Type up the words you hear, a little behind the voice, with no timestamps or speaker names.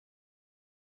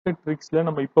ட்ரிக்ஸ்ல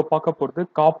நம்ம இப்போ பார்க்க போகிறது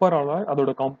காப்பர் அலாய்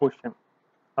அதோட காம்போசிஷன்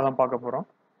அதான் பார்க்க போகிறோம்.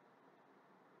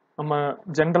 நம்ம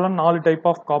ஜென்ரலாக 4 டைப்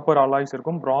ஆஃப் காப்பர் அலாய்ஸ்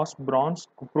இருக்கும். பிராஸ், பிரான்ஸ்,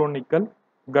 குப்ரோ நிக்கல்,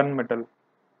 கன் மெட்டல்.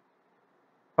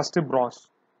 ஃபர்ஸ்ட் பிராஸ்.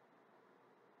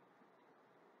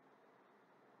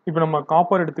 இப்போ நம்ம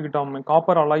காப்பர் எடுத்துக்கிட்டோம்,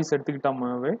 காப்பர் அலாய்ஸ்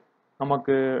எடுத்துக்கிட்டோம்னாவே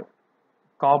நமக்கு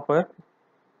காப்பர்,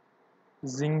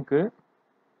 ஜிங்கு,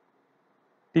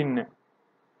 டின்னு.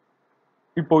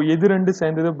 இப்போ எது ரெண்டு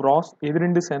சேர்ந்தது பிராஸ், எது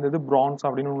ரெண்டு சேர்ந்தது பிரான்ஸ்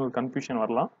அப்படின்னு உங்களுக்கு கன்ஃபியூஷன்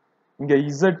வரலாம். இங்க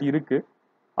இசட் இருக்கு,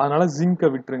 அதனால ஜிங்கை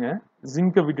விட்டுருங்க.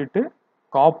 ஜிங்கை விட்டுட்டு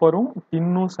காப்பரும்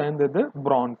டின்னும் சேர்ந்தது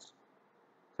பிரான்ஸ்.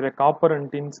 சரி, காப்பர் அண்ட்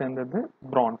டின் சேர்ந்தது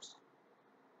பிரான்ஸ்.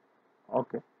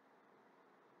 ஓகே,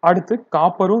 அடுத்து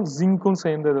காப்பரும் ஜிங்கும்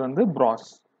சேர்ந்தது வந்து பிராஸ்.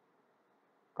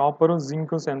 காப்பரும்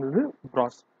ஜிங்கும் சேர்ந்தது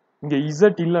பிராஸ். இங்க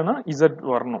இசட் இல்லைன்னா இசட்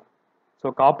வரணும். ஸோ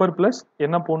காப்பர் பிளஸ்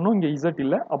என்ன போடணும், இங்க இசட்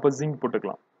இல்லை, அப்போ ஜிங்க்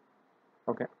போட்டுக்கலாம்.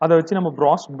 ஓகே, அதை வச்சு நம்ம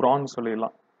பிராஸ் பிரான்ஸ்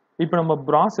சொல்லிடலாம். இப்போ நம்ம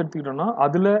பிராஸ் எடுத்துக்கிட்டோம்னா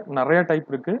அதுல நிறைய டைப்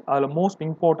இருக்கு. அதுல மோஸ்ட்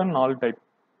இம்பார்ட்டன்ட் 4 டைப்.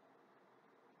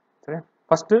 சரி,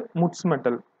 ஃபர்ஸ்ட் முட்ஸ்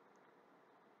மெட்டல்,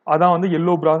 அதான் வந்து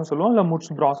எல்லோ பிராஸ்ன்னு சொல்லுவோம், இல்லை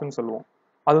முட்ஸ் பிராஸ்ன்னு சொல்லுவோம்.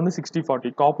 அது வந்து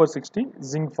 60-40, காப்பர் 60,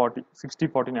 ஜிங்க் 40,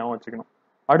 60-40 ஞாபகம் வச்சுக்கணும்.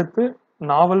 அடுத்து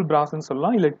நாவல் பிராஸ்ன்னு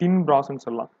சொல்லலாம், இல்லை டின் பிராஸ்ன்னு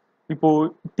சொல்லலாம். இப்போ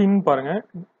டின் பாருங்க,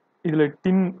 இதுல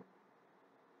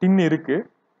டின் இருக்கு.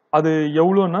 அது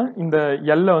எவ்வளோன்னா இந்த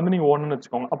எல்ல வந்து நீங்க 1ன்னு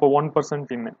வச்சுக்கோங்க, அப்போ 1%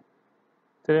 டின்னு.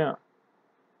 சரியா,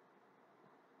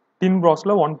 டின்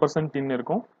பிராஸ்ல 1% டின்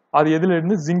இருக்கும். அது எதுல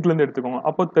இருந்து, ஜிங்க்ல இருந்து எடுத்துக்கோங்க.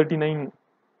 அப்போ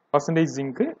 39%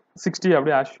 ஜிங்க், 60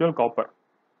 அப்படியே ஆஷுவல் காப்பர்.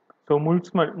 ஸோ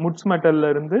முட்ஸ் மெட்டல்ல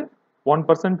இருந்து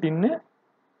 1% டின்னு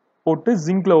போட்டு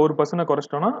ஜிங்க்ல 1%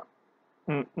 குறைச்சிட்டோம்னா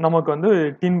நமக்கு வந்து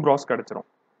டின் பிராஸ் கிடைச்சிரும்.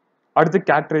 அடுத்து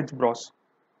கேட்ரேஜ் பிராஸ்.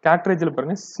 கேட்ரேஜில்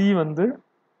பாருங்க, சி வந்து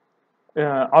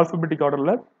ஆல்பபெட்டிக்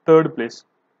ஆர்டர்ல 3rd பிளேஸ்.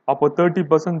 அப்போ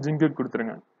 30% ஜிங்க்கு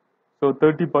கொடுத்துருங்க. So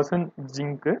 30%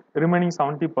 zinc, remaining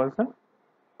 70%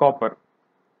 copper.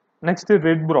 Next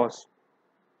red பிராஸ்.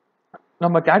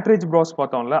 நம்ம கேட்ரேஜ் பிராஸ்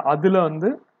பார்த்தோம்ல, அதுல வந்து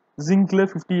ஜிங்க்ல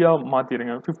 50-ஆ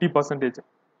மாத்திருங்க, 50%.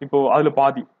 இப்போ அதுல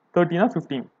பாதி 30னா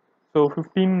 15. So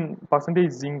 15%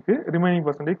 zinc, remaining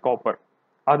percentage copper.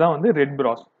 அதான் வந்து ரெட்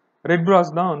பிராஸ். ரெட்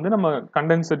பிராஸ் தான் வந்து நம்ம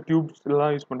கண்டென்சர் டியூப்ஸ்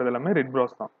எல்லாம் யூஸ் பண்றது எல்லாமே ரெட்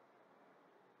பிராஸ் தான்.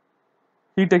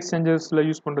 ஹீட் எக்ஸ்சேஞ்சர்ஸ்ல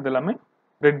யூஸ் பண்றது எல்லாமே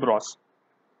ரெட் பிராஸ்.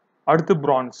 அடுத்து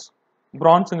பிரான்ஸ்.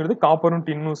 பிரான்ஸ்ங்கிறது காப்பரும்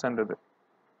டின்னும் சேர்ந்தது.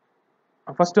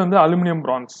 ஃபர்ஸ்ட் வந்து அலுமினியம்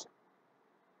பிரான்ஸ்.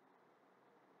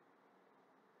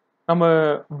 நம்ம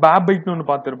பேபைட்னு ஒன்று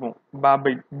பார்த்துருப்போம்,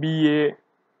 பேபைட் BA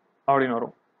அப்படின்னு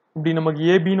வரும். இப்படி நமக்கு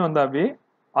ஏபின்னு வந்தாவே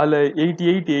அதுல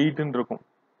 88-8 இருக்கும்.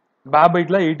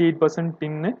 பேபைட்ல 88%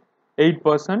 டின்னு,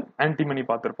 8% ஆன்டிமனி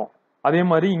பார்த்துருப்போம். அதே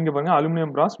மாதிரி இங்க பாருங்க,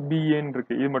 அலுமினியம் பிராஸ் BAன்னு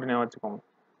இருக்கு, இது மட்டும் ஞாபகம் வச்சுக்கோங்க.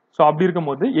 ஸோ அப்படி இருக்கும்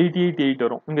போது 88-8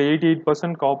 வரும். இங்க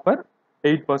 88% காப்பர்,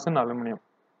 8% அலுமினியம்.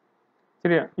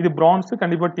 சரியா, இது பிரான்ஸ்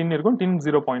கண்டிப்பா டின் இருக்கும், டின்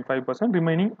 0.5%,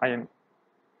 ரிமைனிங் அயன்.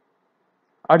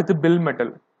 அடுத்து பெல்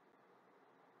மெட்டல்.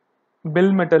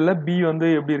 பெல் மெட்டல்ல பி வந்து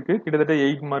எப்படி இருக்கு, கிட்டத்தட்ட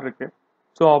 8 மாதிரி இருக்கு.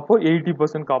 ஸோ அப்போ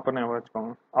 80% காப்பர் ஞாபகம்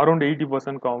வச்சுக்கோங்க, அரௌண்ட்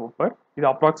 80% காப்பர். இது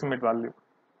அப்ராக்சிமேட் வேல்யூ.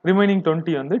 ரிமைனிங்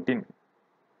 20 வந்து டின்.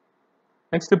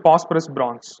 Next phosphorus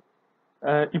France.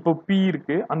 இப்போ பி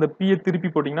இருக்கு, அந்த பியை திருப்பி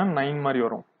போட்டீங்கன்னா 9 மாதிரி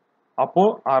வரும். அப்போ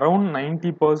around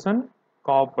 90%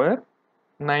 copper,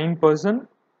 9%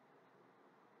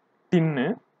 tin,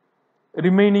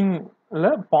 ரிமைனிங்ல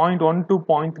 0.1 to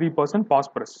 0.3%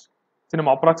 phosphorus. சரி,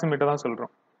 நம்ம அப்ராக்சிமேட்டா தான்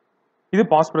சொல்றோம். இது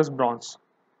phosphorus France.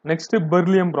 Next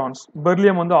beryllium France.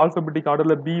 Beryllium வந்து ஆல்பபெட்டிக்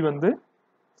ஆர்டர்ல பி வந்து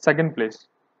 2nd பிளேஸ்.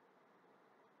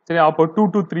 சரி, அப்போ 2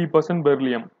 to 3%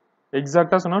 பெர்லியம்.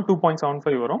 எக்ஸாக்டா சொன்னா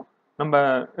 2.75 வரும். நம்ம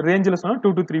ரேஞ்சில் சொன்னா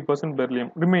 2 to 3%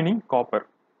 பெர்லியம், ரிமைனிங் காப்பர்.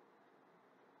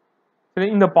 சரி,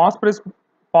 இந்த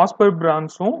பாஸ்பர்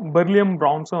பிரான்ஸும் பெர்லியம்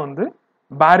பிரான்ஸும் வந்து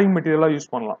பேரிங் மெட்டீரியலா யூஸ்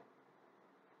பண்ணலாம்.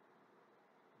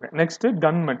 நெக்ஸ்ட்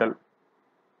கன் மெட்டல்.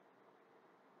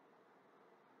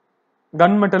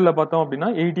 கன் மெட்டல்ல பார்த்தோம் அப்படின்னா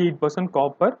 88%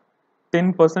 காப்பர்,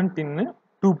 10% டின்னு,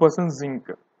 2% ஜிங்க்.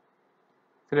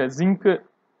 சரி, ஜிங்க்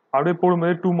அப்படியே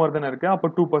போடும்போது 2 மாதிரி தானே இருக்கு, அப்போ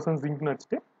 2% ஜிங்க்னு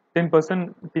வச்சுட்டு 10%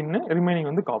 டின்னு, ரிமைனிங்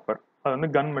வந்து காப்பர். அது வந்து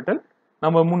கன் மெட்டல்.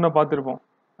 நம்ம முன்ன பார்த்துருப்போம்,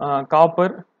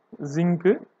 காப்பர், ஜிங்க்,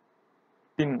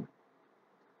 டின்,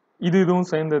 இதுவும்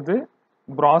சேர்ந்தது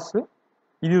பிராஸ்,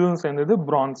 இதுவும் சேர்ந்தது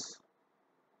பிரான்ஸ்.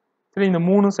 சரி, இந்த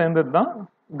 3 சேர்ந்தது தான்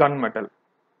கன் மெட்டல்.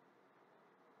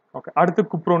 ஓகே, அடுத்து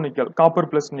குப்ரோ nickel, copper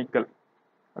plus nickel.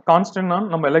 Constant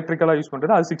நம்ம எலக்ட்ரிக்கலா யூஸ்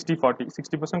பண்றது அது 60-40,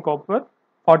 60% copper,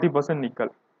 40%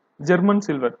 nickel. German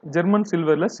silver. German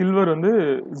சில்வர்ல silver வந்து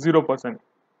 0%.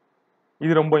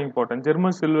 இது ரொம்ப important.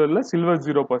 German சில்வர்ல silver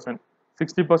 0%,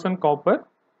 60% copper,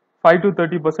 5 to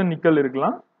 30% nickel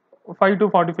இருக்கலாம், 5 to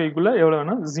 45 எவ்வளவு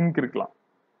வேணா ஜிங்க் இருக்கலாம்.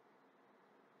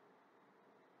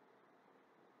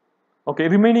 Okay,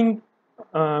 remaining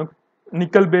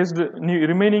nickel based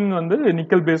remaining வந்து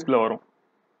நிக்கல் பேஸ்ட்ல வரும்.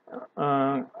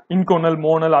 இன்கோனல்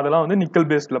மோனல் அதெல்லாம் வந்து நிக்கல்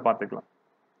பேஸ்ட்ல பார்த்துக்கலாம்.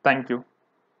 தேங்க்யூ.